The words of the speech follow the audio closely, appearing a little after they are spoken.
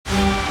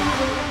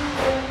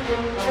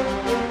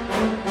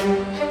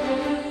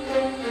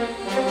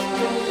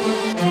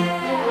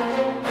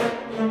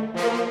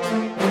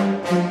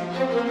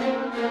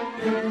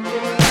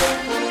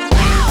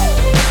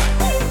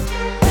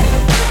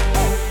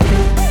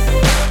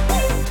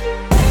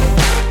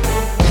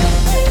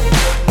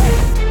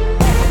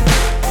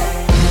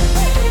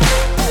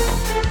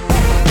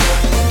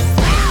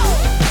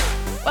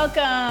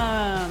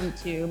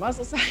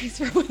Muscle Science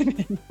for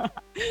Women.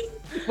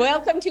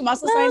 Welcome to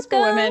Muscle Science for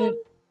Women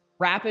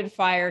Rapid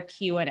Fire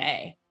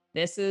Q&A.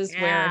 This is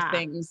where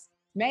things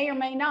may or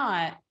may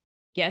not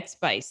get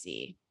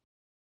spicy,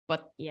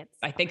 but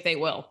I think they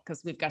will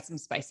because we've got some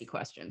spicy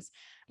questions.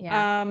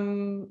 Yeah.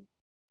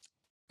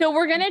 So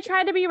we're going to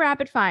try to be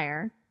rapid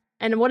fire.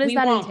 And what does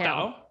that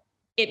entail?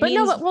 But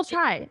we'll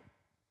try.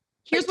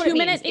 Here's like what 2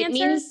 minute answers. It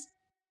means,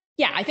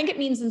 yeah, I think it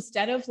means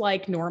instead of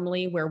like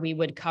normally where we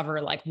would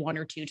cover like 1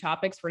 or 2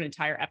 topics for an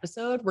entire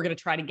episode, we're going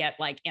to try to get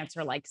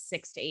answer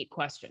 6 to 8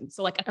 questions.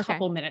 So a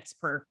couple minutes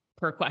per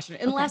question,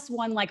 unless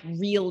one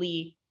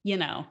really,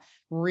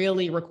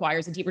 really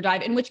requires a deeper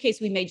dive, in which case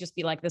we may just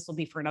be like, this will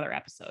be for another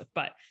episode.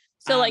 But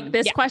so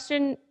this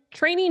question,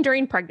 training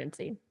during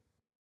pregnancy.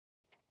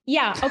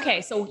 Yeah.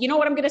 Okay. So you know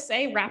what I'm going to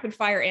say? Rapid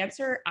fire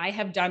answer. I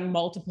have done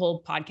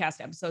multiple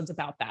podcast episodes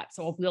about that.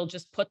 So we'll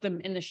just put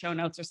them in the show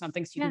notes or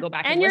something so you can go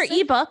back and your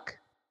listen. ebook.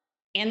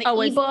 And the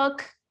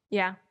ebook.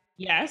 Yeah.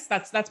 Yes.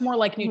 That's more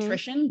like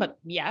nutrition, but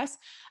yes.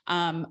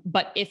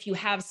 But if you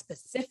have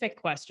specific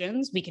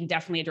questions, we can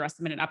definitely address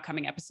them in an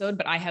upcoming episode.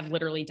 But I have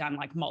literally done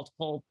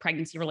multiple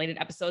pregnancy related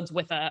episodes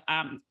with a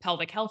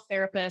pelvic health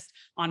therapist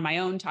on my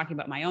own, talking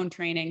about my own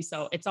training.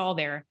 So it's all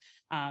there.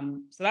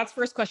 So that's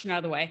first question out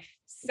of the way.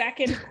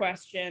 Second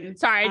question.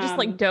 Sorry, I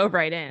just dove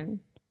right in.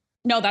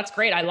 No, that's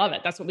great. I love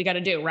it. That's what we got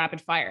to do. Rapid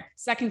fire.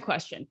 Second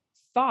question.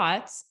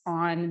 Thoughts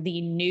on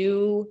the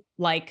new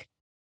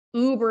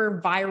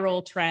uber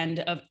viral trend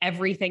of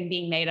everything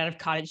being made out of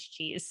cottage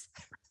cheese?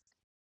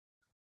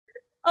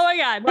 Oh my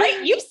God.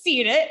 Right? You've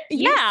seen it.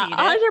 Yeah,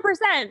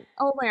 100%.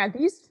 Oh my God.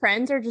 These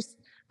trends are just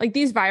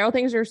these viral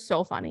things are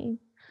so funny.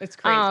 It's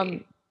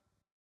crazy.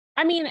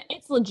 I mean,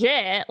 it's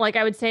legit.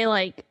 I would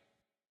say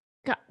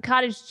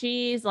cottage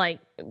cheese,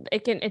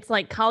 it's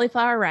like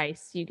cauliflower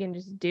rice. You can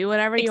just do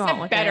whatever you want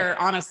with better, it.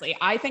 Honestly.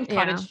 I think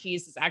cottage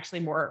cheese is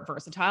actually more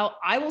versatile.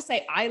 I will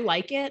say I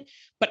like it,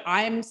 but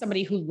I'm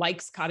somebody who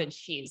likes cottage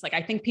cheese.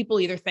 I think people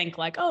either think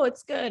oh,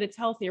 it's good, it's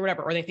healthy or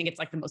whatever, or they think it's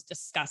the most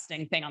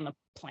disgusting thing on the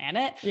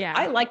planet. Yeah.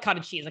 I like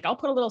cottage cheese. I'll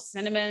put a little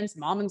cinnamon,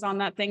 some almonds on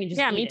that thing and just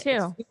eat me it. too.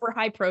 It's super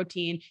high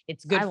protein.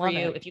 It's good for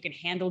you. If you can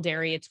handle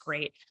dairy, it's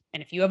great.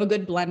 And if you have a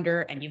good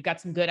blender and you've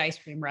got some good ice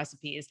cream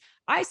recipes,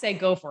 I say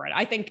go for it.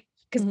 I think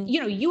because,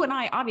 you and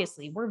I,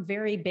 obviously, we're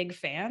very big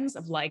fans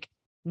of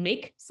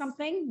make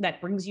something that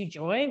brings you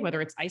joy,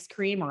 whether it's ice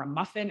cream or a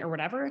muffin or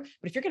whatever.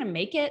 But if you're going to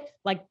make it,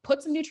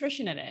 put some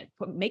nutrition in it,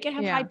 make it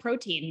have high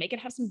protein, make it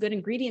have some good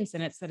ingredients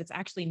in it so that it's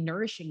actually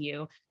nourishing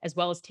you as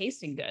well as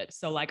tasting good.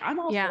 So I'm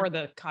all for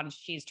the cottage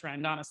cheese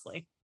trend,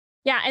 honestly.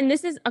 Yeah. And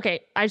this is,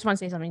 okay, I just want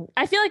to say something.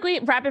 I feel like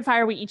we rapid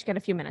fire, we each get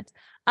a few minutes.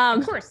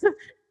 Of course.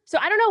 So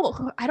I don't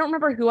know. I don't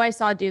remember who I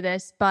saw do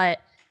this, but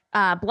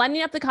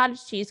blending up the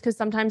cottage cheese, because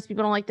sometimes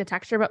people don't like the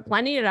texture, but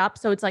blending it up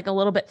so it's a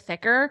little bit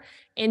thicker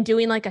and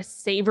doing a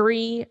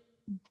savory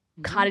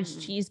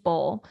cottage cheese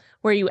bowl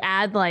where you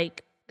add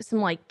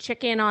some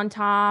chicken on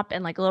top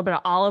and a little bit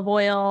of olive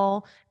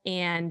oil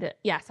and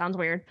sounds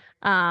weird.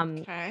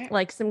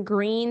 Some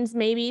greens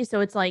maybe.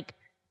 So it's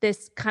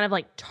this kind of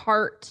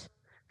tart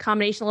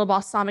combination, a little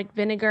balsamic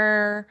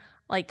vinegar,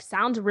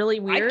 sounds really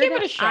weird. I'd give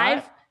it a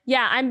shot.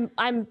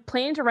 I'm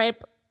planning to write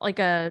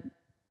up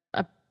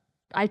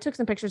I took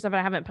some pictures of it.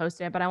 I haven't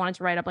posted it, but I wanted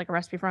to write up a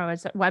recipe from a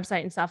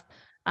website and stuff.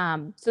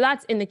 So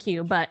that's in the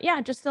queue, but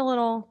just a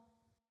little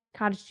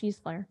cottage cheese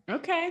flair.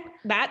 Okay.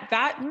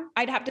 That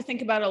I'd have to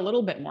think about it a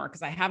little bit more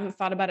because I haven't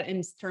thought about it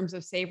in terms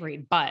of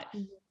savory, but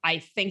I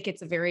think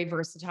it's a very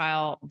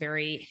versatile,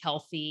 very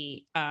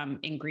healthy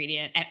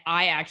ingredient. And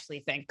I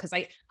actually think, because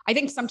I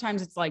think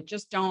sometimes it's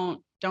just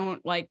don't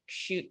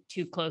shoot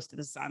too close to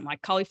the sun.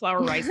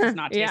 Cauliflower rice does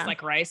not taste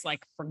like rice,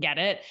 forget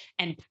it.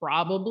 And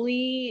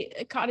probably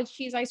cottage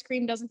cheese ice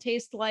cream doesn't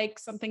taste like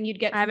something you'd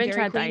get from Dairy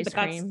tried Queen, the ice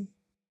cream.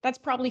 That's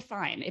probably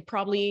fine. It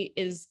probably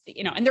is,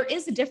 and there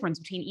is a difference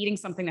between eating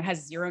something that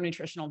has zero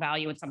nutritional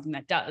value and something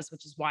that does,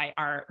 which is why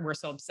we're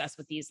so obsessed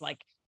with these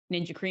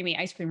Ninja Creamy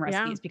ice cream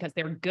recipes because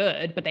they're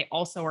good, but they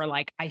also are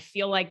I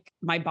feel like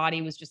my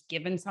body was just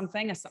given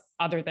something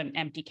other than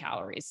empty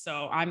calories.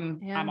 So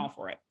I'm all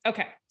for it.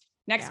 Okay.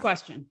 Next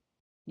question.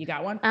 You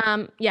got one?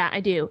 Yeah, I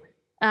do.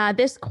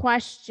 This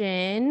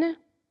question,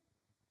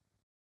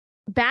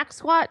 back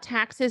squat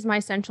taxes my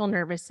central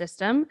nervous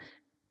system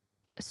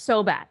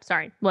so bad.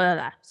 Sorry.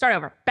 Start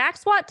over. Back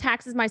squat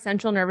taxes my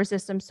central nervous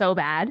system so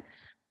bad.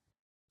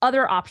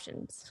 Other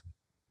options.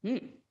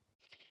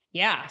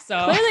 Yeah.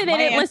 So clearly they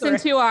didn't listen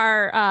to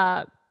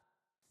our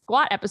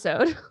squat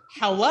episode.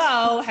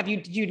 Hello.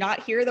 Did you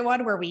not hear the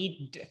one where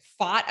we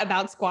fought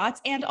about squats?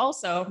 And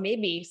also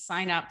maybe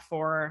sign up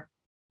for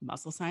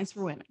Muscle Science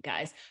for Women,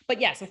 guys. But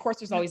yes, of course,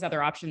 there's always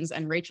other options.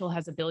 And Rachel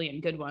has a billion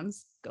good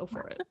ones. Go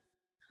for it.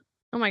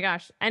 Oh my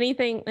gosh.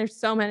 Anything. There's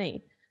so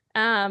many.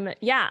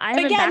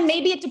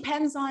 Maybe it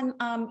depends on,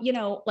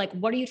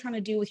 what are you trying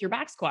to do with your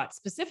back squat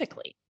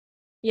specifically?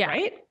 Yeah.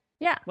 Right?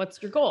 Yeah.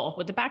 What's your goal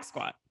with the back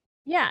squat?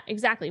 Yeah,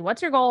 exactly.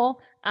 What's your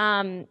goal?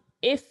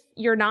 If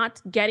you're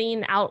not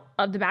getting out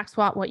of the back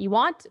squat what you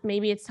want,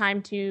 maybe it's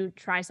time to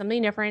try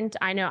something different.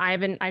 I know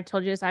I've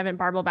told you this, I haven't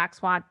barbell back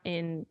squat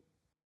in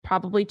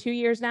probably 2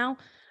 years now.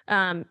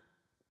 Um,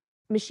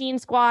 Machine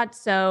squats,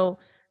 so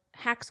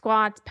hack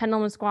squats,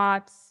 pendulum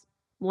squats,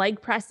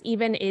 leg press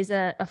even is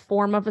a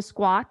form of a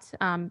squat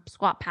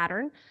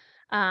pattern.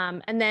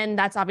 And then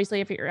that's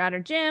obviously if you're at a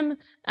gym,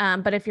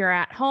 but if you're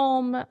at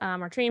home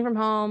or training from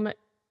home,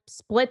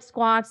 split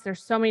squats,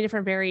 there's so many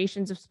different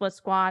variations of split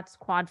squats,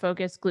 quad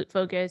focused, glute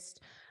focused,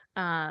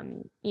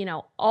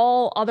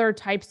 all other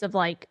types of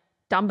like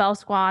dumbbell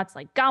squats,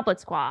 like goblet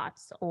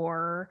squats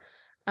or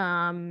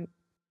um,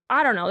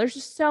 I don't know. There's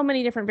just so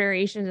many different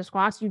variations of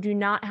squats. You do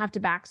not have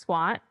to back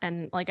squat.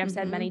 And like I've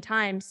said many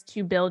times,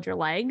 to build your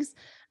legs.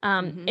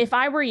 If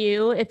I were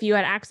you, if you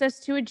had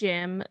access to a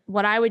gym,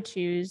 what I would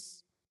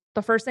choose,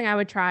 the first thing I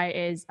would try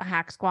is a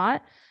hack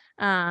squat.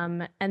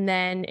 And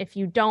then if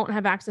you don't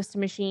have access to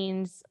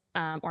machines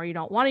or you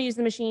don't want to use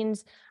the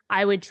machines,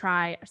 I would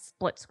try a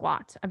split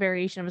squat, a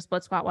variation of a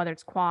split squat, whether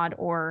it's quad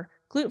or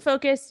glute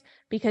focused,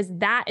 because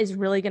that is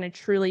really going to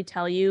truly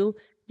tell you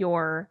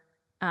your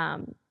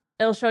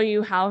it'll show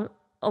you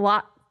a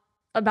lot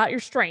about your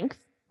strength,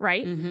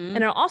 right? And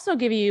it'll also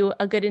give you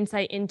a good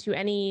insight into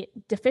any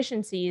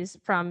deficiencies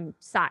from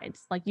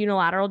sides, like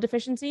unilateral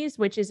deficiencies,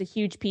 which is a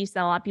huge piece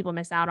that a lot of people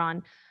miss out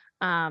on.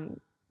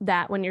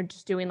 That when you're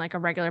just doing like a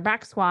regular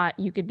back squat,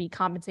 you could be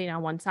compensating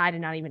on one side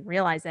and not even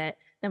realize it.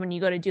 Then when you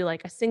go to do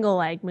like a single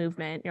leg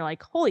movement, you're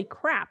like, holy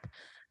crap.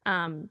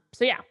 So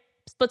yeah,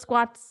 split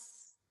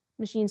squats,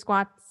 machine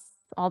squats,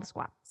 all the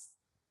squats.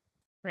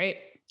 Great.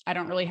 I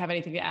don't really have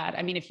anything to add.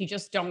 I mean, if you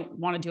just don't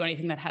want to do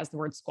anything that has the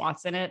word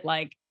squats in it,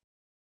 like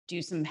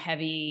do some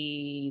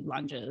heavy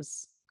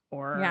lunges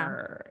or,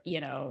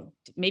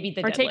 maybe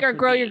the or take our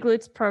Grow Your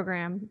Glutes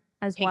program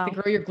as well. Take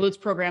the Grow Your Glutes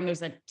program.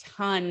 There's a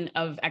ton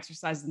of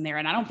exercises in there.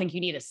 And I don't think you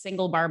need a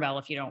single barbell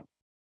if you don't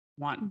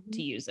want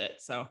to use it.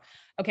 So,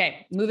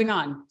 okay, moving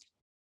on.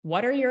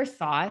 What are your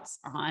thoughts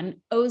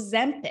on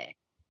Ozempic?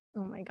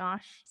 Oh my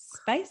gosh.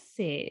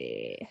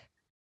 Spicy.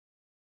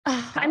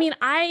 I mean,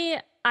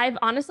 I've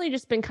honestly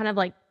just been kind of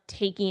like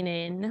taking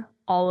in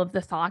all of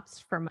the thoughts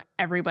from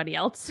everybody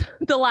else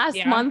the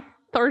last month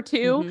or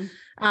two,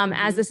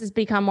 as this has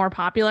become more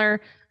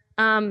popular.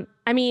 I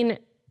mean,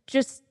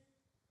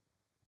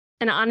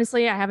 and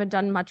honestly, I haven't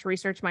done much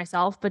research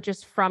myself, but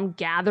just from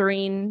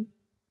gathering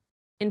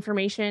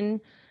information,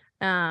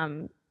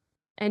 and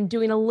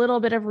doing a little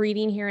bit of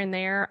reading here and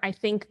there, I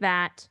think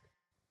that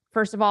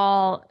first of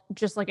all,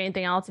 just like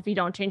anything else, if you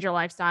don't change your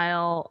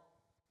lifestyle,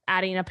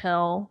 adding a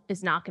pill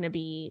is not going to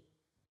be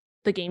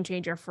the game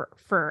changer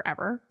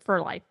forever,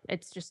 for life.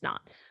 It's just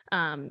not.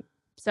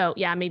 So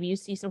yeah, maybe you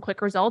see some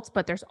quick results,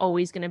 but there's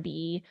always going to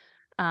be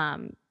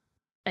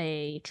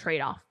a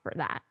trade-off for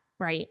that,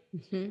 right?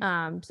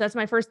 So that's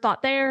my first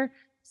thought there.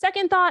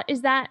 Second thought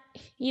is that,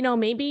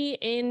 maybe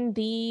in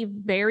the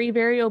very,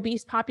 very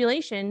obese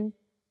population,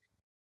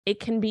 it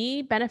can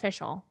be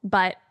beneficial.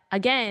 But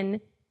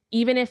again,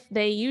 even if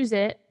they use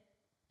it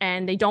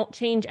and they don't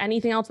change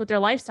anything else with their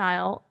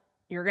lifestyle,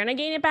 you're going to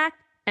gain it back.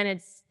 And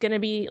it's going to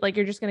be like,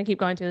 you're just going to keep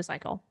going through the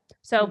cycle.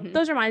 So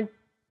those are my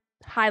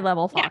high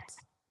level thoughts.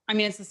 I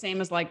mean, it's the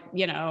same as like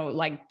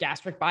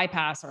gastric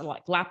bypass or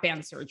like lap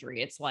band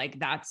surgery. It's like,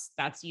 that's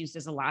used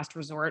as a last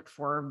resort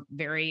for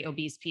very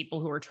obese people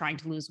who are trying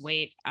to lose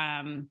weight.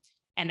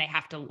 And they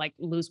have to like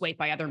lose weight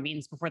by other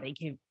means before they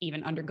can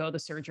even undergo the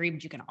surgery,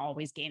 but you can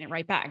always gain it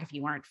right back if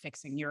you aren't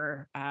fixing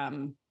your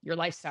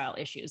lifestyle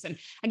issues. And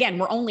again,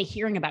 we're only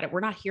hearing about it. We're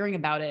not hearing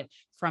about it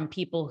from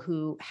people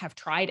who have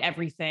tried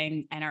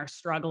everything and are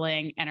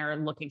struggling and are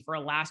looking for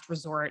a last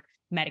resort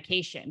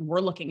medication.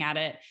 We're looking at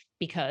it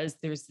because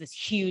there's this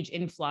huge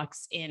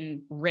influx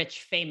in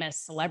rich, famous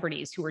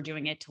celebrities who are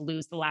doing it to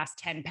lose the last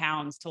 10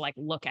 pounds to like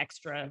look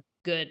extra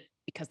good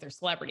because they're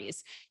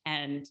celebrities.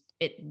 And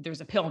there's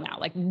a pill now.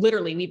 Like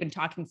literally, we've been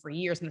talking for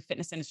years in the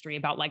fitness industry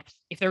about like,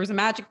 if there was a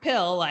magic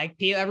pill, like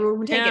everyone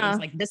would take it. It's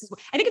like,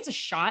 I think it's a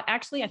shot,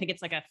 actually. I think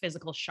it's like a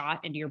physical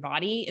shot into your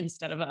body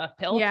instead of a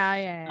pill.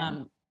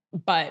 Yeah.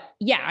 But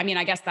yeah, I mean,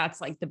 I guess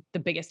that's like the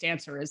biggest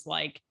answer is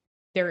like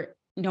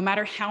no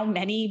matter how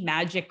many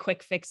magic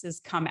quick fixes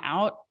come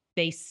out,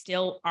 they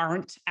still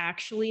aren't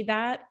actually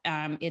that.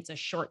 It's a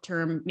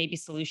short-term maybe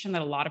solution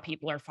that a lot of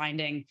people are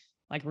finding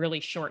like really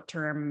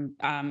short-term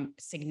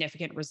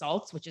significant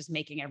results, which is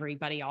making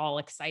everybody all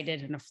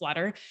excited and a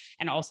flutter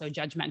and also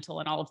judgmental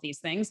and all of these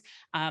things.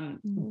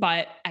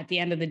 But at the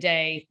end of the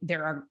day,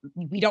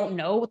 we don't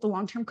know what the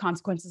long-term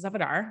consequences of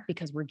it are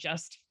because we're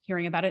just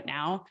hearing about it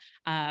now.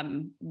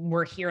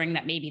 We're hearing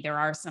that maybe there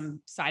are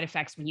some side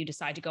effects when you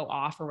decide to go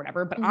off or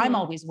whatever, but I'm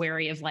always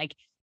wary of like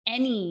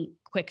any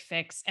quick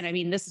fix. And I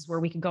mean, this is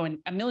where we could go in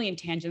a million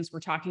tangents. We're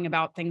talking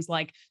about things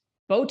like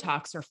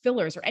Botox or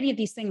fillers or any of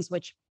these things,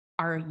 which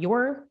are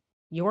your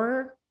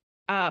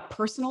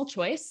personal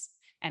choice.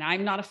 And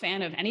I'm not a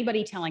fan of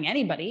anybody telling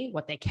anybody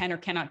what they can or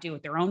cannot do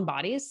with their own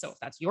bodies. So if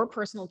that's your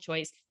personal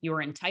choice, you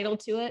are entitled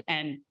to it.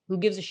 And who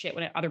gives a shit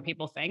what other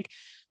people think?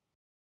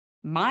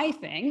 My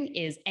thing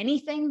is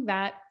anything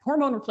that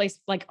hormone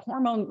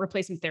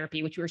replacement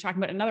therapy, which we were talking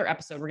about in another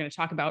episode, we're going to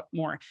talk about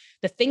more.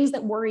 The things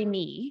that worry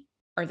me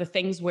are the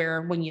things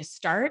where when you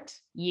start,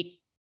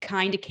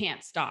 kind of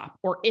can't stop,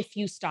 or if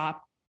you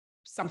stop,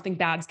 something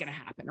bad's going to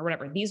happen or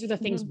whatever. These are the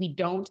things we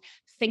don't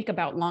think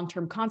about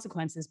long-term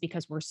consequences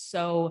because we're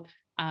so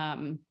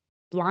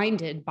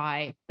blinded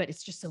by, but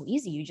it's just so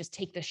easy. You just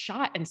take the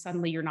shot and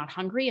suddenly you're not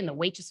hungry and the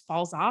weight just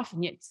falls off.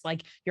 And it's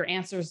like your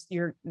answers,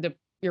 your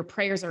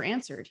prayers are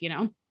answered, you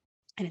know?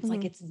 And it's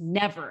like, it's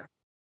never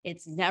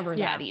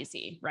that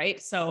easy.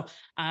 Right. So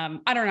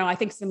I don't know. I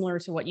think similar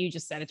to what you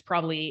just said, it's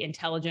probably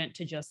intelligent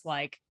to just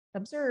like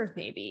observe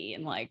maybe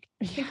and like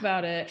think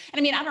about it. And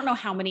I mean, I don't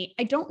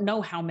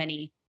know how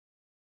many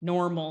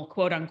normal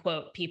quote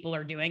unquote people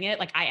are doing it.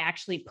 Like I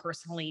actually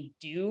personally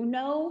do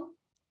know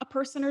a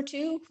person or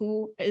two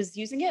who is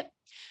using it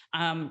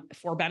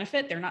for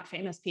benefit. They're not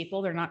famous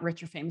people. They're not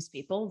rich or famous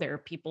people. They're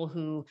people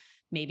who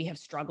maybe have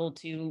struggled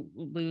to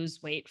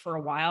lose weight for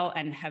a while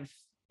and have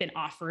been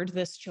offered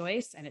this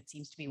choice and it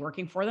seems to be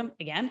working for them.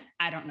 Again,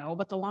 I don't know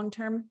about the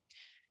long-term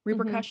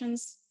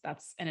repercussions.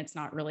 And it's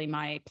not really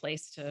my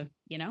place to,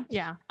 you know?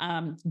 Yeah.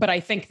 But I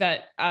think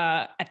that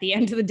at the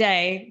end of the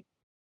day,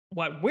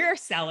 what we're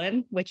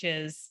selling, which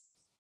is,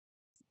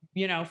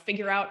 you know,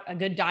 figure out a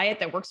good diet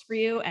that works for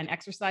you and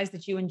exercise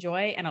that you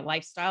enjoy and a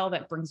lifestyle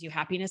that brings you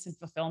happiness and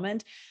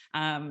fulfillment,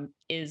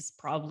 is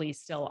probably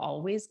still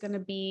always going to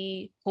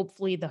be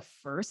hopefully the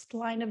first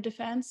line of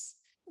defense.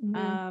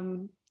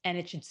 And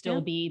it should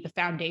still be the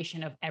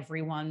foundation of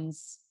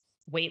everyone's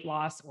weight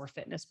loss or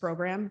fitness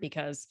program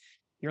because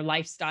your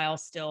lifestyle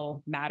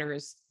still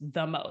matters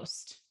the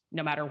most.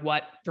 No matter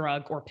what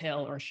drug or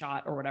pill or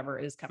shot or whatever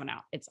is coming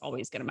out, it's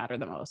always going to matter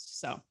the most.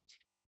 So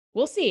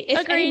we'll see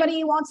if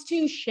anybody wants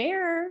to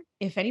share,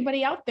 if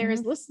anybody out there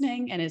is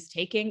listening and is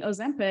taking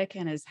Ozempic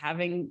and is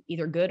having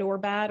either good or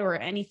bad or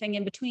anything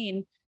in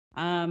between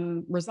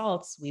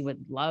results, we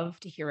would love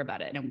to hear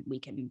about it. And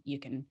you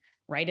can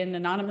write in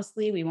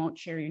anonymously. We won't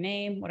share your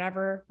name,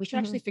 whatever. We should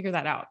actually figure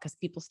that out because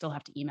people still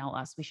have to email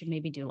us. We should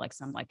maybe do like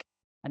some like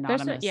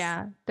anonymous.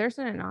 There's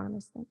an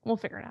anonymous thing. We'll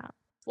figure it out.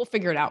 We'll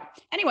figure it out.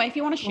 Anyway, if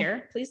you want to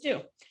share, please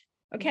do.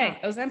 Okay.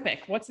 Yeah.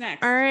 Ozempic. What's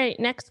next? All right.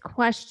 Next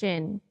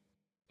question.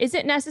 Is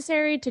it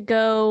necessary to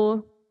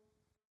go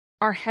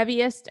our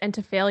heaviest and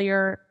to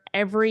failure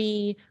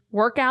every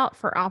workout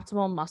for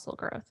optimal muscle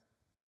growth?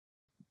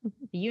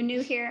 You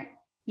new here?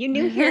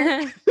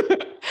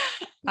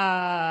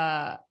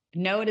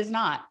 No, it is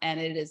not. And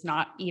it is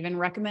not even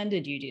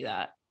recommended you do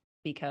that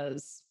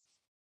because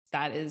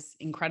that is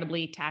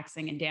incredibly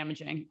taxing and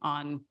damaging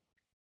on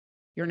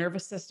your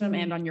nervous system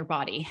and on your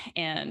body.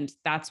 And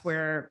that's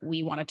where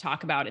we want to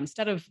talk about,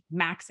 instead of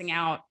maxing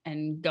out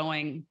and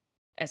going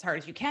as hard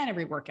as you can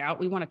every workout,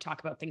 we want to talk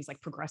about things like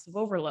progressive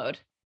overload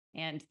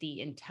and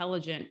the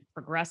intelligent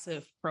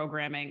progressive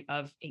programming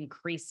of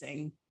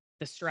increasing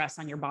the stress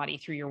on your body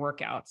through your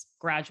workouts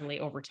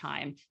gradually over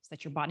time so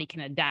that your body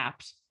can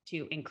adapt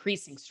to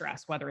increasing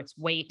stress, whether it's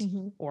weight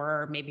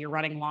or maybe you're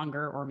running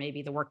longer, or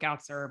maybe the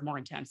workouts are more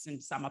intense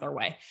in some other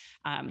way.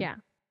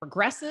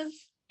 Progressive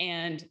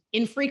and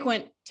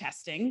infrequent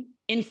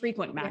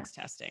max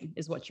testing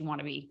is what you want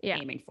to be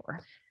aiming for.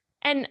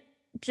 And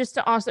just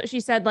to also, she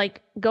said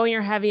like going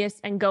your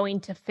heaviest and going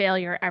to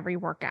failure every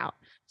workout.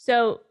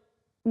 So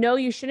no,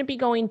 you shouldn't be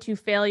going to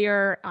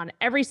failure on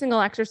every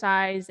single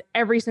exercise,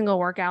 every single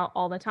workout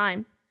all the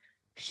time.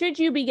 Should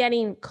you be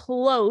getting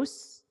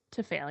close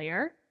to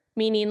failure,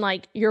 meaning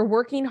like you're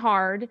working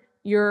hard,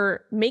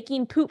 you're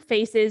making poop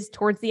faces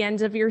towards the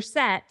ends of your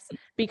sets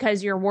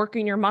because you're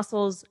working your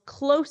muscles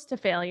close to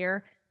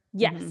failure?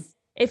 Yes.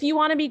 If you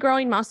want to be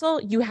growing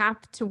muscle, you have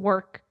to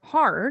work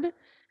hard.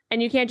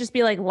 And you can't just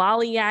be like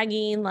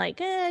lollygagging, like,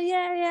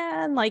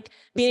 and like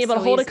being able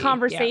to hold a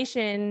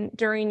conversation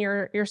during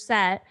your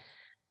set.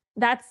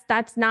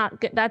 That's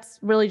not good. That's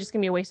really just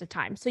gonna be a waste of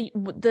time. So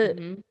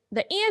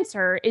the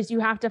answer is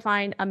you have to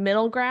find a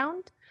middle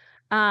ground.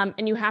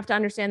 And you have to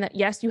understand that,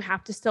 yes, you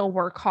have to still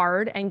work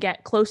hard and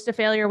get close to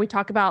failure. We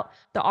talk about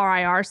the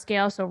RIR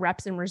scale, so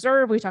reps in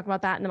reserve. We talk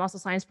about that in the Muscle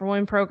Science for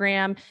Women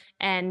program,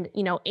 and,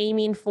 you know,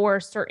 aiming for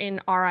certain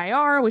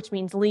RIR, which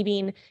means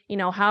leaving, you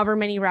know, however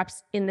many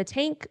reps in the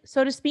tank,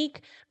 so to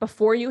speak,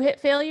 before you hit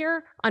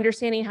failure.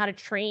 Understanding how to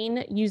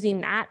train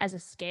using that as a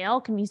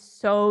scale can be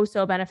so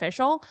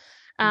beneficial.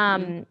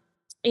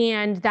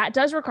 And that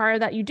does require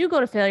that you do go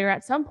to failure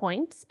at some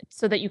point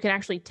so that you can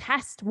actually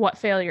test what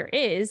failure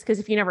is. Because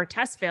if you never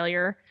test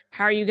failure,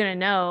 how are you going to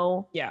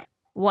know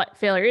what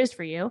failure is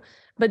for you?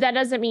 But that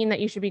doesn't mean that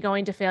you should be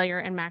going to failure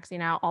and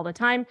maxing out all the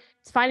time.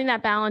 It's finding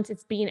that balance.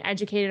 It's being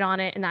educated on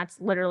it. And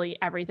that's literally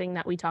everything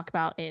that we talk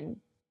about in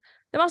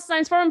the Muscle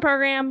Science for Women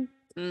program.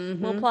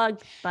 We'll plug,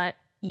 but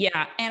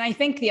yeah. And I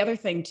think the other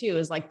thing too,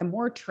 is like the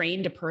more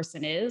trained a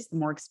person is, the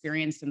more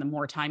experienced and the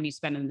more time you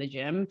spend in the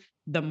gym,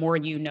 the more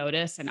you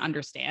notice and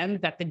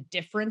understand that the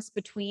difference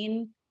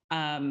between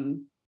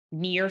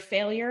near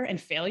failure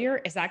and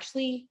failure is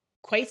actually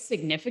quite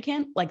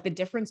significant. Like the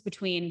difference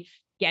between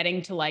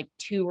getting to like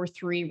 2 or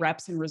 3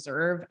 reps in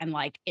reserve and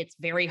like, it's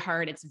very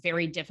hard, it's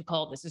very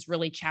difficult, this is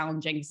really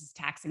challenging, this is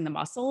taxing the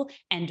muscle,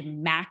 and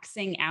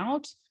maxing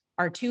out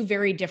are 2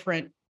 very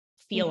different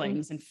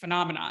feelings and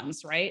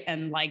phenomenons, right?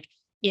 And like,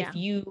 if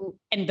you,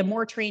 and the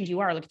more trained you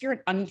are, like if you're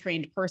an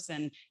untrained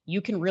person,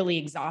 you can really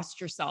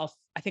exhaust yourself,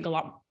 I think, a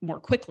lot more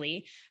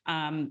quickly.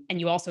 And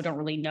you also don't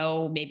really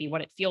know maybe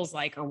what it feels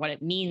like or what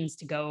it means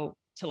to go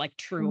to like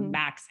true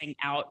maxing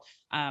out.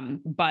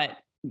 But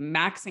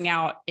maxing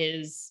out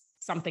is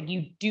something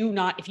you do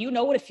not, if you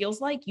know what it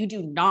feels like, you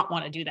do not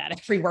want to do that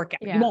every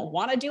workout. You won't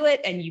want to do it,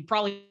 and you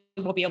probably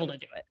won't be able to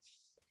do it.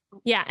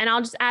 Yeah. And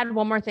I'll just add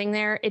one more thing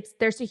there.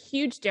 There's a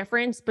huge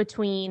difference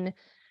between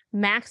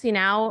maxing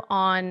out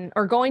on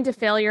or going to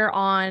failure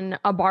on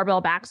a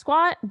barbell back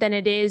squat than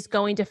it is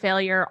going to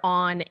failure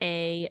on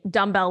a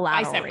dumbbell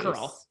lateral bicep raise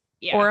curl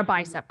or a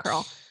bicep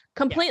curl.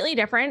 Completely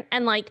different.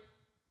 And like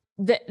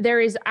there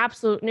is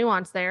absolute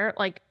nuance there.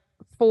 Like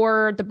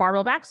for the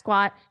barbell back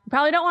squat, you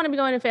probably don't want to be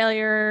going to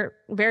failure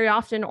very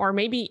often, or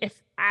maybe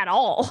if at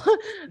all.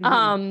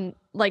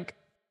 Like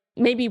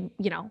maybe,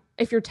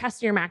 if you're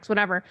testing your max,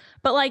 whatever.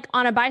 But like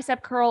on a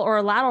bicep curl or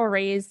a lateral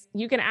raise,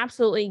 you can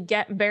absolutely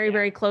get very,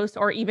 very close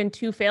or even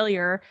to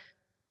failure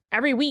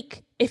every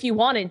week if you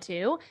wanted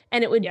to.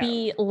 And it would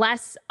be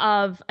less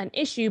of an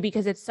issue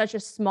because it's such a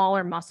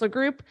smaller muscle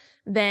group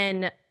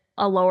than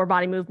a lower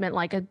body movement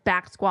like a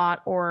back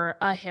squat or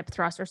a hip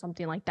thrust or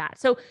something like that.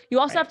 So you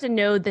also have to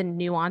know the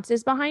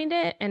nuances behind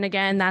it. And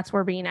again, that's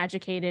where being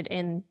educated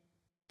in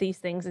these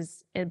things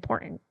is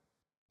important.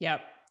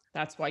 Yep.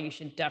 That's why you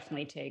should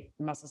definitely take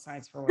muscle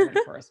science for women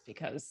course,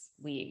 because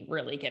we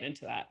really get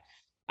into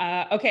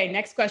that. Okay,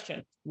 next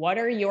question. What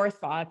are your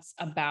thoughts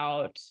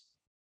about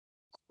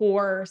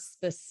core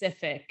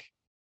specific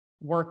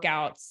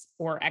workouts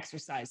or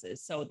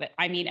exercises? So that,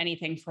 I mean,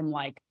 anything from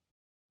like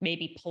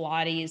maybe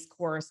Pilates,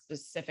 core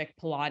specific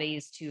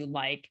Pilates, to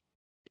like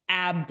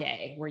ab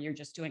day where you're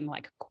just doing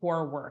like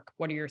core work.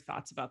 What are your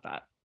thoughts about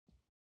that?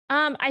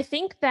 I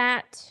think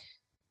that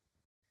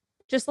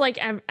just like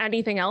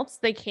anything else,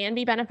 they can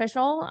be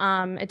beneficial.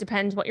 It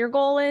depends what your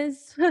goal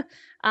is.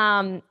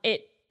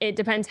 It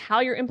depends how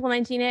you're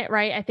implementing it,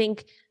 right? I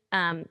think,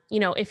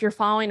 if you're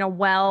following a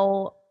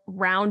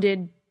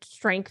well-rounded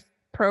strength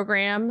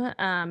program,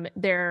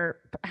 they're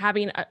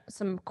having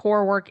some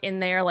core work in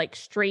there, like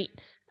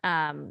straight,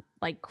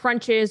 like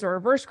crunches or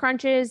reverse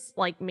crunches,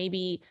 like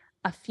maybe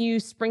a few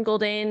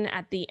sprinkled in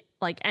at the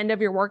like end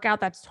of your workout.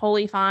 That's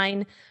totally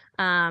fine.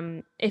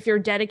 If you're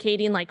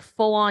dedicating like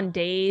full on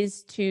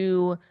days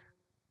to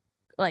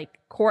like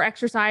core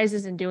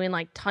exercises and doing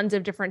like tons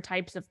of different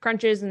types of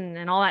crunches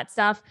and all that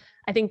stuff,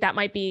 I think that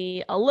might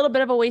be a little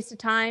bit of a waste of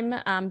time.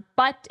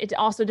 But it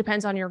also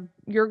depends on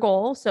your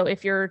goal. So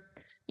if you're,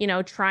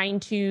 trying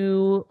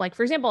to, like,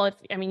 for example, if,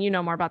 I mean,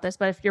 more about this,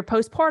 but if you're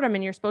postpartum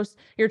and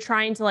you're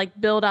trying to like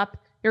build up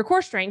your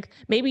core strength,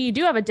 maybe you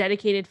do have a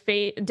dedicated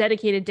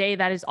day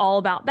that is all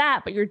about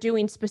that, but you're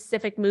doing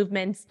specific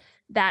movements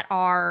that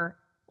are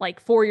like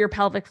for your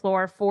pelvic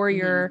floor, for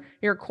your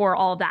core,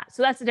 all of that.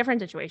 So that's a different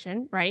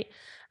situation, right?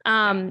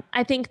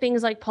 I think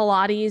things like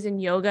Pilates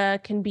and yoga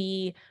can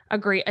be a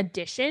great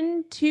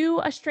addition to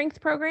a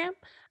strength program,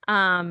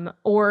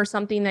 or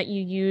something that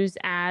you use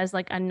as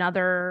like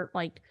another,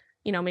 like,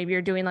 maybe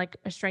you're doing like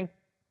a strength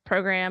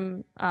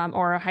program,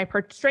 or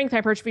a strength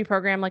hypertrophy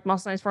program like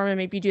muscle science formula.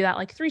 Maybe you do that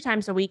like 3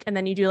 times a week, and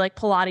then you do like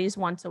Pilates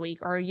once a week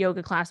or a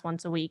yoga class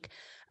once a week.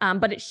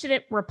 But it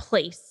shouldn't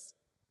replace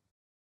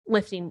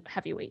lifting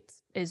heavy weights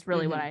is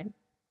really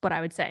what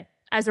I would say.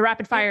 As a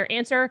rapid fire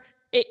answer,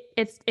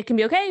 it can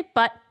be okay,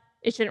 but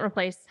it shouldn't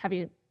replace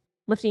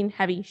lifting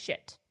heavy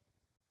shit.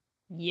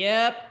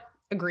 Yep.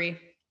 Agree.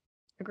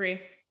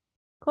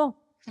 Cool.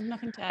 I have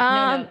nothing to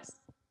add. No notes.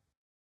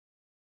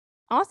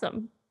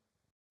 Awesome.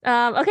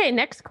 Okay,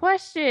 next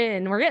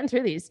question. We're getting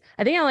through these.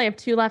 I think I only have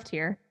 2 left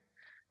here.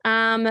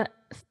 On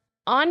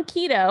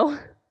keto,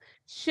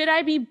 should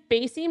I be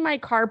basing my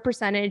carb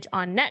percentage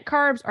on net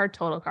carbs or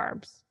total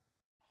carbs?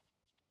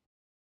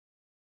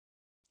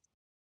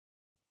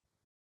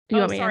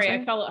 Sorry,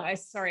 I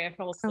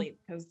fell asleep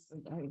because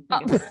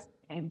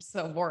I'm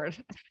so bored.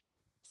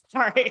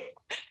 Sorry.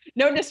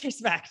 No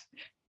disrespect.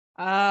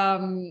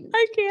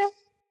 I can't.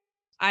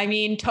 I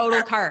mean,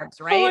 total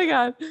carbs, right? Oh my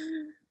God.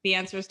 The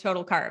answer is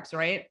total carbs,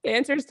 right? The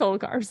answer is total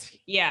carbs.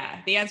 Yeah,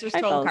 the answer is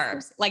total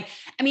carbs. Like,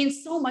 I mean,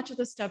 so much of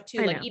the stuff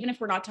too, like even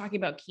if we're not talking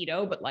about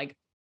keto, but like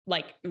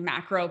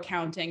macro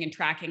counting and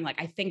tracking,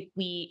 like I think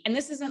and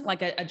this isn't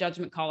like a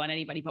judgment call on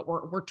anybody, but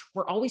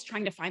we're always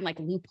trying to find like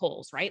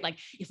loopholes, right? Like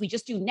if we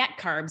just do net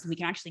carbs, we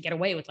can actually get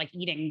away with like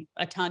eating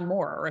a ton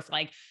more. Or if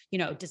like,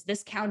 does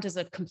this count as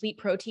a complete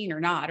protein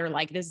or not? Or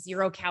like this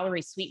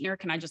 0-calorie sweetener,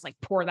 can I just like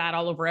pour that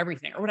all over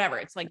everything or whatever?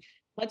 It's like,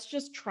 let's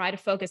just try to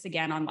focus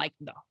again on like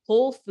the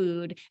whole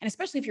food. And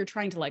especially if you're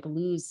trying to like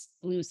lose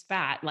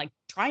fat, like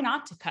try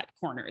not to cut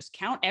corners,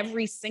 count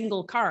every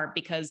single carb,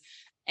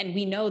 and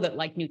we know that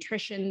like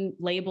nutrition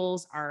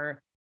labels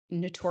are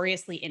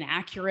notoriously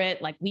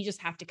inaccurate. Like we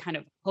just have to kind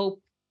of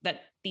hope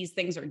that these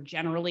things are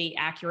generally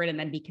accurate and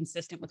then be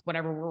consistent with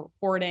whatever we're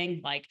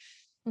reporting. Like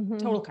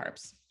total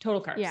carbs.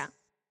 Yeah.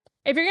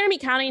 If you're going to be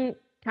counting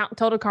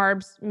total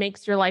carbs,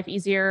 makes your life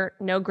easier,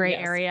 no gray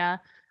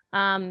area.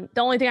 The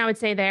only thing I would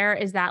say there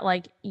is that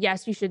like,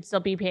 yes, you should still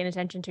be paying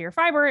attention to your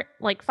fiber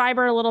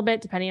a little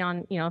bit, depending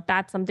on, if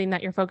that's something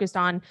that you're focused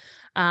on.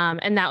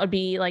 And that would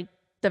be like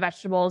the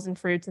vegetables and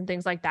fruits and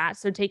things like that.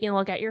 So taking a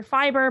look at your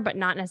fiber, but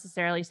not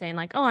necessarily saying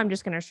like, oh, I'm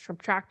just going to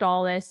subtract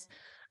all this.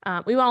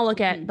 We want to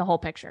look at the whole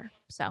picture.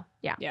 So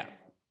yeah. Yeah.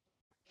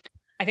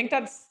 I think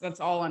that's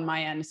all on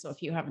my end. So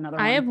if you have another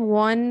one. I have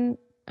one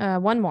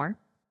more.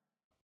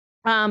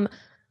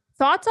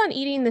 Thoughts on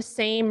eating the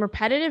same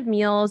repetitive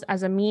meals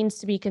as a means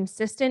to be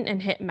consistent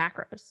and hit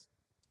macros?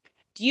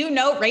 Do you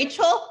know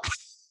Rachel?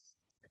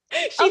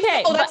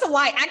 Okay. Oh, that's a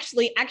lie.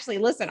 Actually,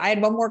 listen, I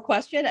had one more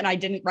question and I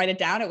didn't write it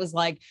down. It was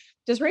like,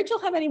 does Rachel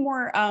have any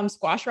more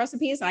squash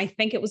recipes? And I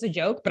think it was a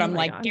joke, but I'm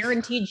like, gosh,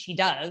 guaranteed she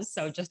does.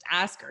 So just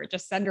ask her,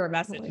 just send her a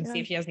message and see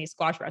if she has any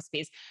squash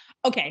recipes.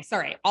 Okay.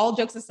 Sorry. All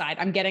jokes aside,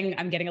 I'm getting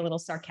a little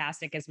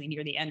sarcastic as we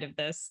near the end of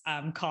this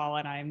call,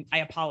 and I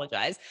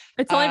apologize.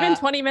 It's only been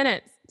 20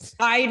 minutes.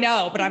 I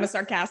know, but I'm a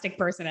sarcastic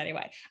person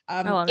anyway.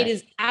 It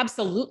is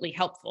absolutely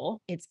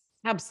helpful. It's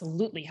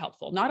absolutely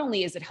helpful. Not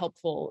only is it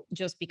helpful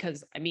just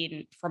because, I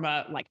mean, from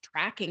a like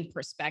tracking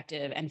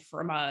perspective and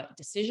from a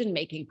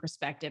decision-making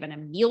perspective and a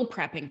meal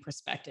prepping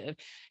perspective,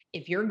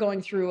 if you're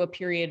going through a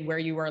period where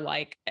you are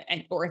like,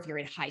 or if you're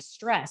in high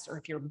stress, or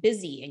if you're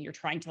busy and you're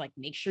trying to like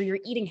make sure you're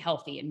eating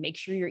healthy and make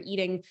sure you're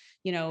eating,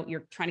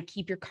 you're trying to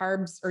keep your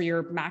carbs or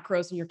your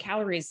macros and your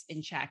calories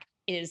in check,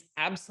 it is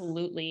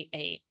absolutely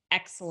a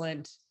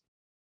excellent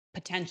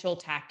potential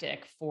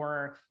tactic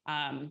for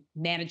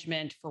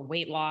management, for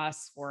weight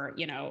loss, for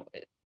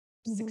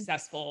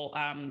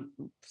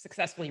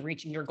successfully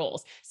reaching your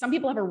goals. Some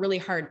people have a really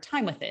hard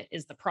time with it,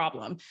 is the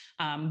problem.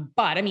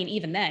 But I mean,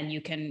 even then,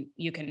 you can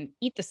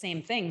eat the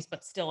same things,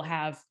 but still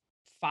have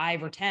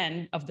 5 or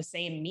 10 of the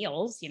same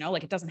meals.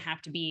 Like it doesn't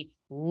have to be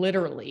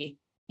literally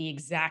the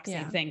exact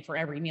same thing for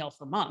every meal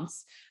for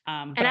months.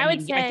 But and I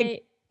would say, I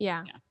think,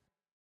 yeah.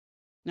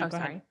 No, go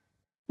ahead.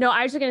 No,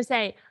 I was just going to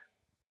say,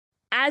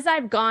 as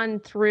I've gone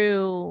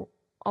through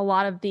a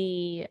lot of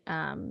the,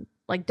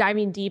 like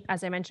diving deep,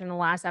 as I mentioned in the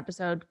last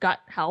episode, gut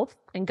health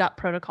and gut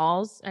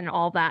protocols and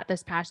all that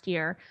this past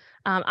year,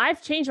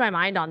 I've changed my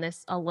mind on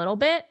this a little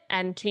bit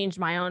and changed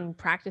my own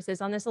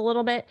practices on this a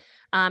little bit.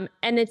 And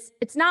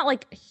it's not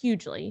like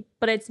hugely,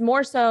 but it's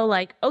more so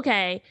like,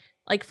 okay,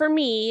 like for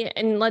me,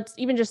 and let's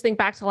even just think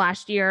back to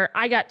last year,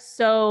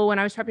 when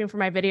I was prepping for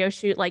my video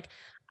shoot, like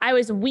I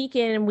was week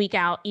in and week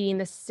out eating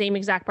the same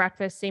exact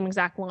breakfast, same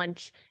exact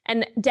lunch,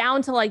 and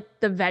down to like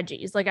the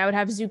veggies. Like I would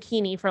have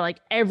zucchini for like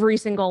every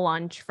single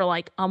lunch for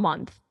like a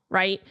month,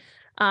 right?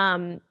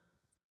 And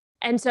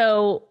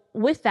so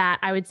with that,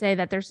 I would say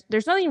that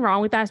there's nothing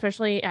wrong with that,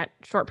 especially at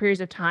short periods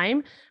of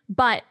time.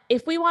 But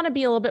if we want to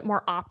be a little bit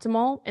more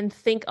optimal and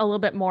think a little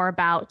bit more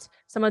about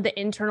some of the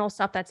internal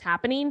stuff that's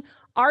happening,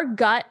 our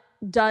gut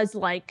does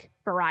like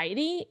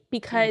variety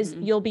because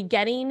you'll be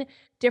getting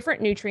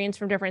different nutrients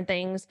from different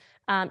things.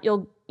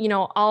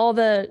 All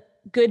the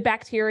good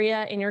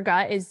bacteria in your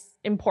gut is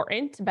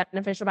important,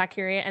 beneficial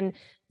bacteria, and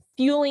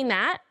fueling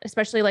that,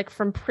 especially like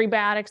from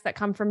prebiotics that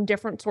come from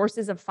different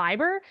sources of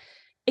fiber,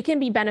 it can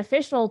be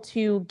beneficial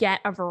to get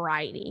a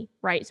variety,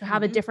 right? So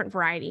have a different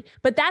variety,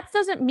 but that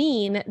doesn't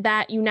mean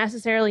that you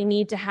necessarily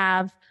need to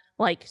have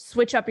like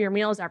switch up your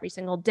meals every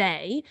single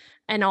day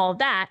and all of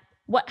that.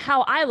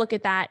 How I look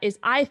at that is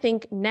I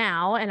think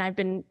now, and I've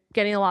been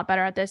getting a lot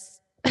better at this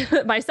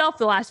myself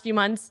the last few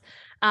months,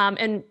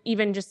 and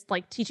even just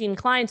like teaching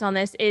clients on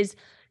this, is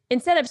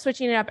instead of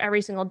switching it up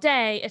every single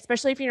day,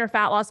 especially if you're in a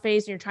fat loss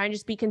phase and you're trying to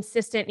just be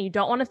consistent and you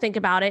don't want to think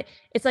about it,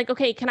 it's like,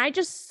 okay, can I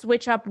just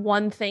switch up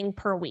one thing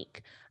per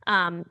week?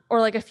 Or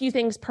like a few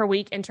things per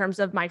week in terms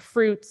of my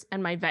fruits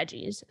and my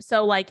veggies.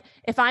 So like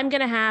if I'm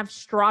going to have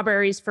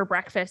strawberries for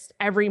breakfast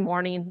every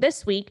morning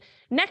this week,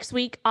 next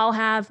week I'll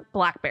have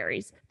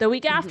blackberries. The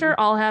week after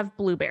I'll have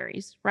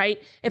blueberries,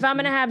 right? If I'm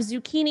going to have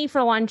zucchini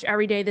for lunch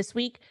every day this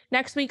week,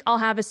 next week I'll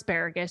have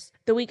asparagus.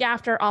 The week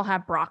after I'll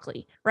have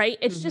broccoli, right?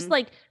 It's just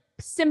like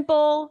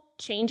simple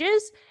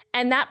changes.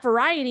 And that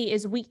variety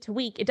is week to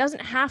week. It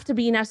doesn't have to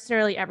be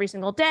necessarily every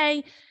single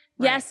day.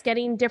 Yes,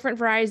 getting different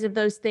varieties of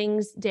those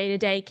things day to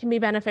day can be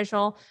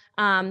beneficial.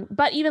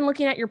 But even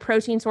looking at your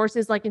protein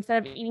sources, like instead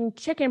of eating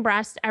chicken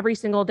breast every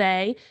single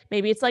day,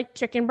 maybe it's like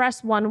chicken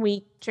breast one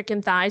week,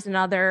 chicken thighs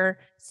another,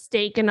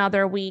 steak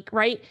another week,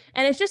 right?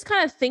 And it's just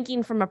kind of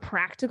thinking from a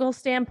practical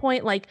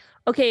standpoint, like,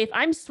 okay, if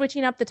I'm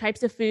switching up the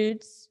types of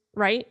foods,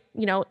 right,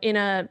 in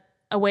a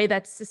way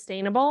that's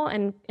sustainable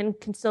and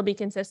can still be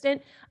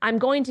consistent, I'm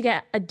going to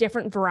get a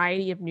different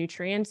variety of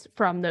nutrients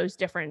from those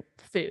different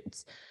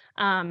foods.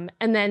 And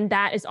then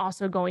that is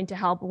also going to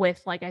help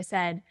with, like I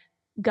said,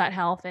 gut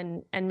health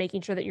and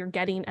making sure that you're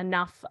getting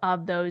enough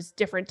of those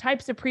different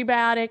types of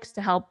prebiotics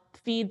to help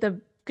feed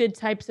the good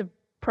types of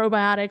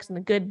probiotics and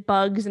the good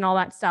bugs and all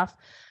that stuff.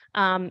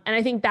 And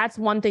I think that's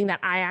one thing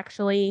that I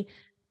actually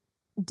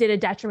did a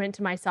detriment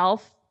to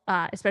myself,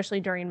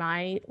 especially during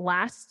my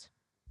last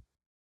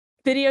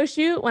video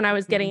shoot when I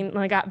was when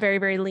I got very,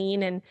 very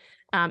lean and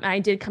I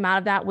did come out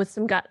of that with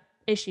some gut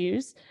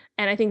issues.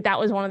 And I think that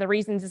was one of the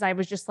reasons is I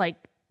was just like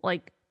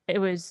it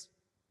was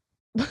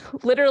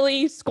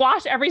literally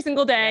squash every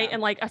single day Yeah.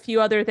 and like a few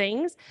other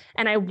things.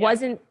 And I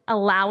wasn't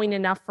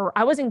allowing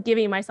I wasn't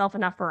giving myself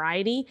enough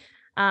variety.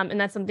 And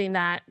that's something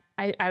that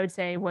I would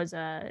say was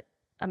a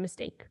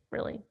mistake,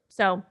 really.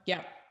 So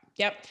Yep.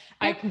 Yep.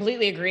 I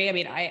completely agree. I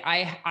mean,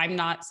 I'm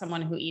not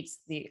someone who eats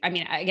I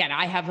mean, again,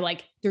 I have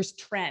like, there's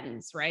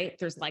trends, right?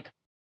 There's like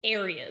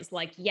areas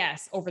like,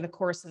 yes, over the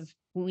course of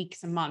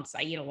weeks and months,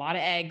 I eat a lot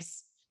of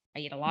eggs. I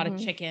eat a lot of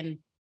mhm. chicken.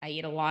 I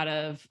eat a lot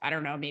of, I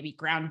don't know, maybe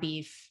ground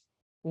beef,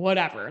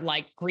 whatever,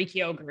 like Greek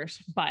yogurt,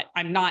 but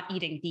I'm not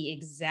eating the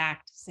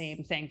exact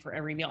same thing for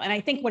every meal. And I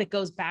think what it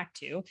goes back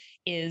to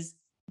is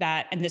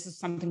that, and this is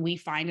something we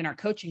find in our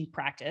coaching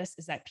practice,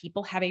 is that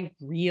people have a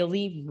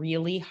really,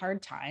 really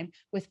hard time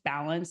with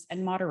balance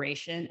and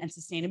moderation and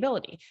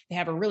sustainability. They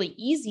have a really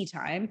easy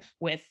time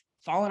with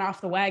falling off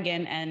the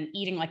wagon and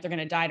eating like they're going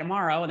to die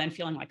tomorrow and then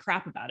feeling like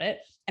crap about it.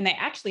 And they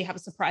actually have a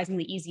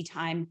surprisingly easy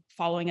time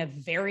following a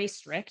very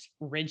strict,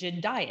 rigid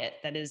diet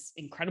that is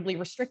incredibly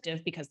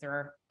restrictive because there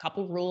are a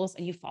couple rules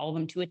and you follow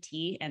them to a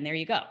T, and there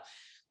you go.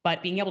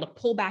 But being able to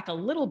pull back a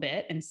little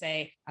bit and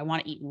say, I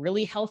want to eat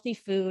really healthy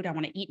food. I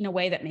want to eat in a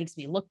way that makes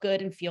me look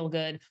good and feel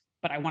good,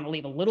 but I want to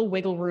leave a little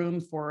wiggle room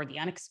for the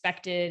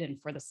unexpected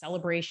and for the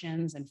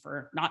celebrations and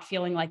for not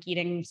feeling like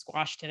eating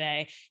squash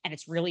today. And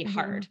it's really Mhm.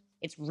 hard.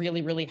 It's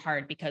really, really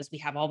hard because we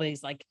have all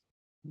these like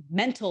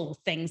mental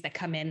things that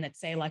come in that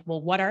say like,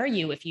 well, what are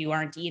you if you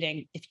aren't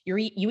eating? If you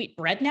eat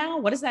bread now,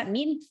 what does that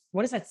mean?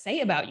 What does that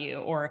say about you?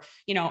 Or,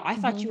 I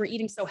thought you Mhm. were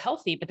eating so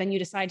healthy, but then you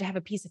decide to have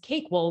a piece of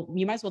cake. Well,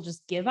 you might as well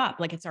just give up.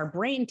 Like, it's our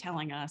brain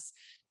telling us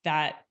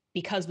that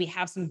because we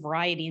have some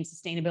variety and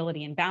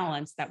sustainability and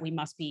balance, that we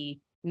must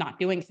be not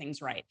doing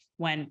things right,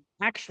 when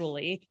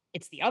actually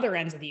it's the other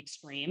ends of the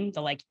extreme,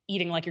 the like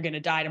eating like you're going to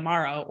die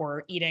tomorrow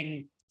or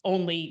eating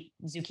only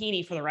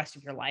zucchini for the rest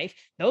of your life.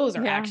 Those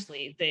are Yeah.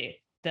 actually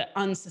the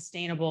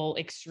unsustainable,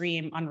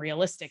 extreme,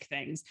 unrealistic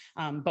things.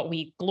 But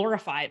we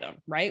glorify them,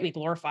 right? We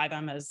glorify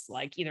them as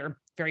like either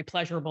very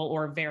pleasurable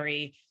or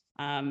very,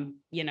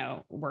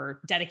 we're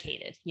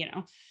dedicated,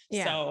 Yeah.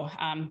 So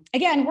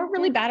again, we're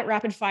really Yeah. bad at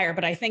rapid fire,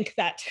 but I think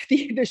that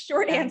the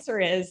short Yeah. answer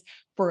is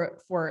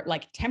for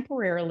like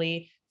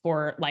temporarily,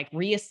 for like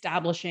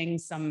reestablishing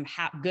some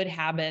good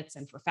habits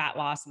and for fat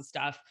loss and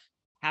stuff,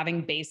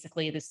 having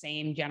basically the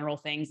same general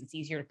things. It's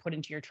easier to put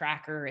into your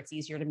tracker. It's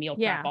easier to meal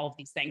prep, Yeah. all of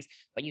these things,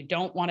 but you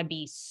don't want to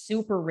be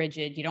super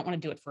rigid. You don't want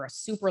to do it for a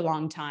super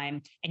long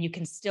time. And you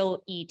can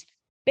still eat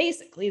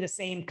basically the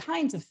same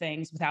kinds of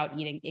things without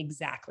eating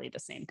exactly the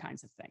same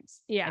kinds of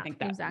things. I Yeah, think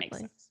that makes exactly.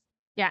 sense.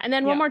 Yeah, and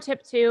then one Yeah. more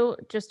tip too,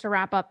 just to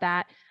wrap up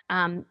that,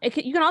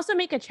 you can also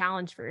make a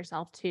challenge for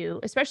yourself too,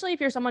 especially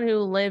if you're someone who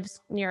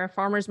lives near a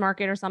farmer's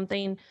market or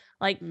something.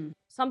 Like Mm.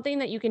 something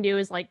that you can do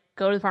is like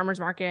go to the farmer's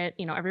market,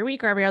 every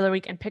week or every other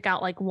week and pick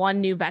out like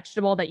one new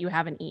vegetable that you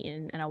haven't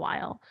eaten in a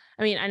while.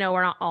 I mean, I know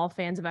we're not all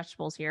fans of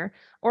vegetables here,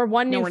 or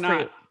one No, new we're not.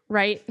 fruit,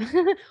 right?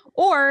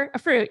 Or a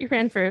fruit, you're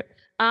fan fruit.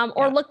 Or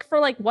Yeah. look for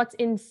like what's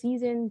in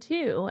season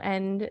too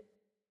and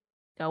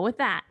go with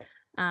that.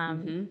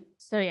 Hmm.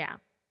 So yeah.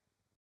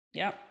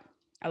 Yep.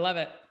 I love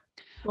it.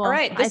 All Well,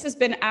 right. This has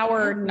been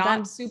our yeah, non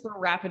that super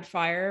rapid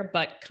fire,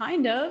 but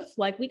kind of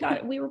like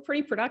we were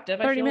pretty productive.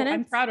 30 I'm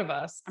minutes. proud of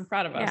us. I'm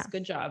proud of us. Yeah.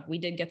 Good job. We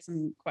did get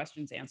some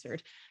questions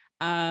answered.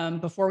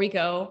 Before we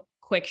go,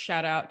 quick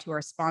shout out to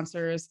our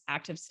sponsors,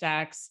 Active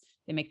Stacks.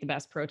 They make the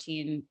best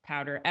protein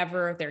powder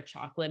ever. Their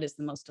chocolate is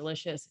the most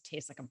delicious. It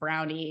tastes like a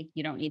brownie.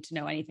 You don't need to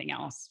know anything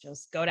else.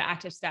 Just go to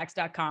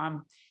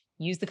activestacks.com,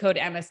 use the code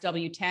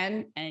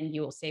MSW10, and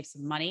you will save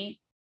some money.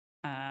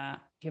 Do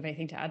you have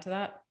anything to add to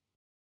that?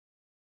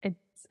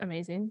 It's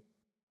amazing.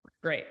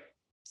 Great.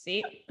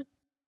 See,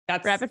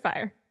 that's Rapid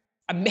fire.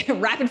 a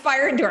rapid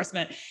fire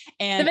endorsement. The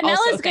And vanilla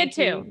also, is good thank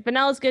you. too.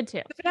 Vanilla is good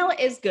too. The vanilla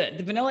is good.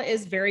 The vanilla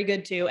is very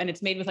good too. And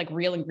it's made with like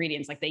real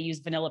ingredients. Like they use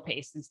vanilla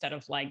paste instead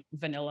of like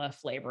vanilla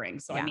flavoring.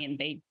 So, I Yeah.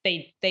 mean,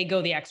 they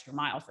go the extra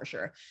mile for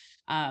sure.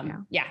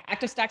 Yeah. Yeah.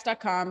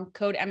 Activestacks.com,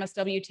 code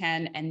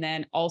MSW10. And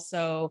then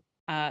also,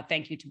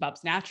 thank you to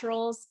Bubs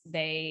Naturals.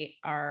 They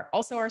are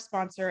also our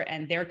sponsor,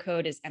 and their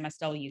code is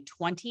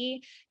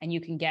MSW20. And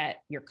you can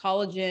get your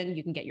collagen,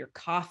 you can get your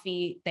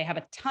coffee. They have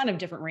a ton of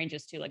different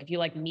ranges too. Like if you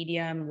like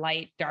medium,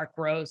 light, dark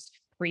roast,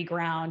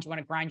 pre-ground, you want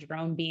to grind your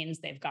own beans,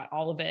 they've got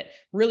all of it.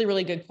 Really,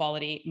 really good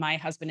quality. My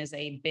husband is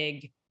a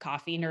big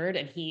coffee nerd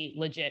and he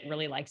legit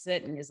really likes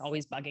it and is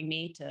always bugging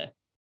me to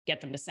get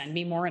them to send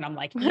me more. And I'm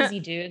like, easy,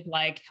 dude.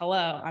 Like,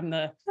 hello, I'm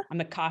not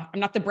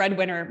the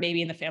breadwinner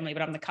maybe in the family,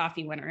 but I'm the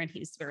coffee winner. And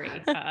he's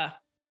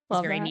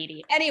Love very that.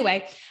 needy.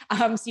 Anyway,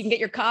 so you can get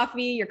your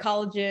coffee, your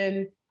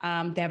collagen.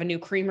 They have a new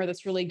creamer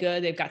that's really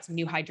good. They've got some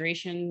new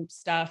hydration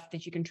stuff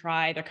that you can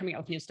try. They're coming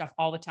out with new stuff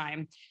all the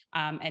time.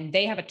 And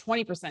they have a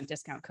 20%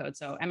 discount code.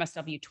 So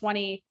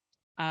MSW20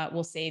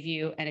 will save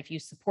you. And if you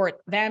support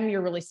them,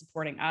 you're really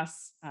supporting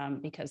us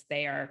because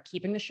they are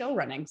keeping the show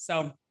running.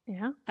 So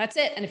Yeah. that's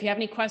it. And if you have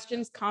any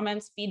questions,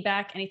 comments,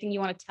 feedback, anything you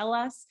want to tell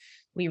us,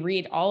 we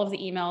read all of the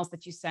emails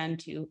that you send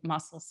to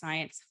muscle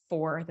science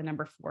for the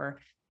number 4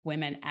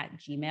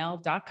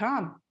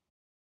 women@gmail.com.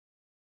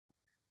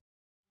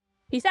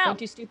 Peace Don't out.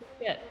 do stupid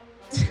shit.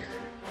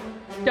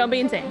 Don't be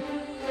insane.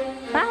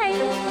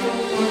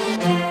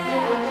 Bye.